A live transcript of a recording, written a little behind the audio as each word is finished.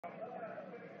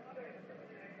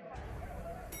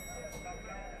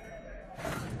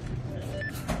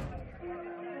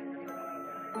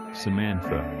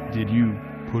Samantha, did you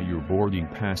put your boarding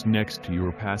pass next to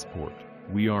your passport?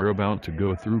 We are about to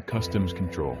go through customs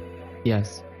control.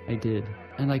 Yes, I did,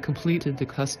 and I completed the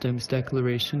customs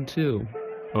declaration too.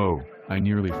 Oh, I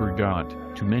nearly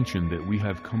forgot to mention that we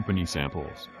have company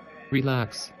samples.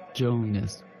 Relax,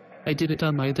 Jonas. I did it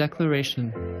on my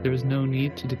declaration. There is no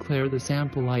need to declare the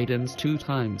sample items 2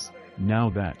 times.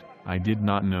 Now that I did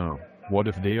not know, what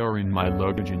if they are in my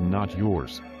luggage and not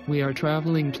yours? We are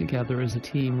traveling together as a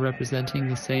team representing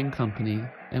the same company,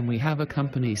 and we have a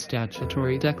company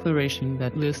statutory declaration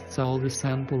that lists all the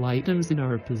sample items in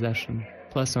our possession,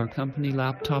 plus our company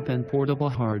laptop and portable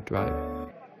hard drive.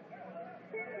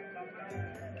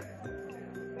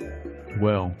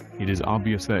 Well, it is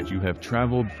obvious that you have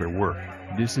traveled for work.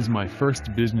 This is my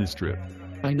first business trip.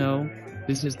 I know.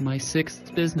 This is my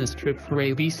 6th business trip for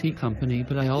ABC Company,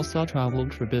 but I also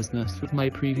traveled for business with my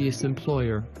previous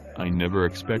employer. I never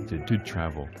expected to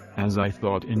travel, as I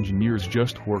thought engineers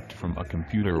just worked from a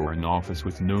computer or an office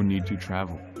with no need to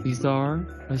travel. These are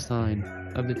a sign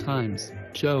of the times,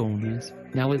 Jonas.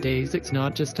 Nowadays it's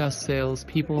not just us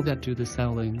salespeople that do the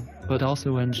selling, but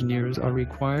also engineers are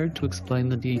required to explain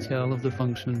the detail of the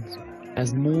functions.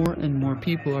 As more and more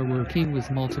people are working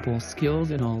with multiple skills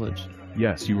and knowledge.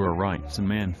 Yes, you are right,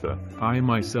 Samantha. I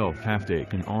myself have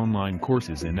taken online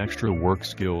courses in extra work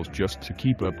skills just to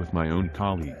keep up with my own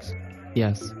colleagues.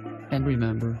 Yes, and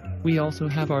remember, we also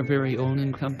have our very own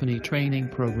in-company training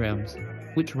programs,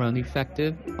 which run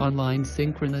effective, online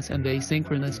synchronous and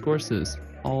asynchronous courses,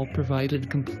 all provided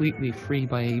completely free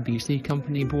by ABC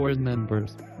Company board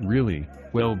members. Really?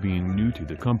 Well, being new to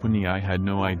the company, I had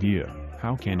no idea.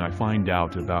 How can I find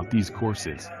out about these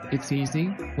courses? It's easy.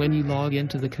 When you log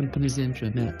into the company's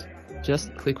intranet,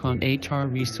 just click on HR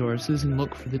Resources and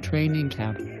look for the Training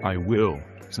tab. I will,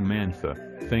 Samantha.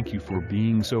 Thank you for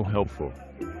being so helpful.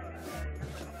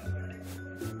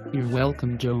 You're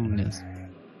welcome, Jonas.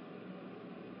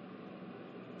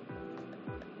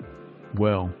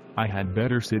 Well, I had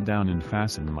better sit down and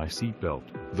fasten my seatbelt.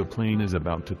 The plane is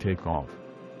about to take off.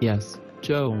 Yes,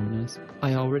 Jonas,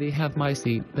 I already have my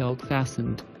seat belt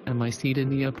fastened, and my seat in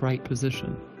the upright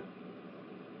position.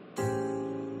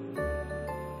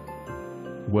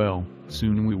 Well,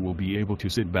 soon we will be able to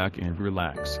sit back and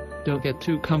relax. Don't get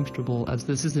too comfortable, as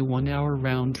this is a 1-hour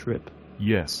round trip.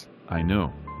 Yes, I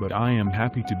know, but I am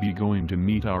happy to be going to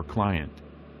meet our client.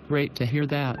 Great to hear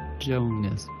that,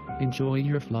 Jonas. Enjoy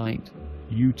your flight.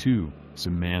 You too,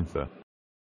 Samantha.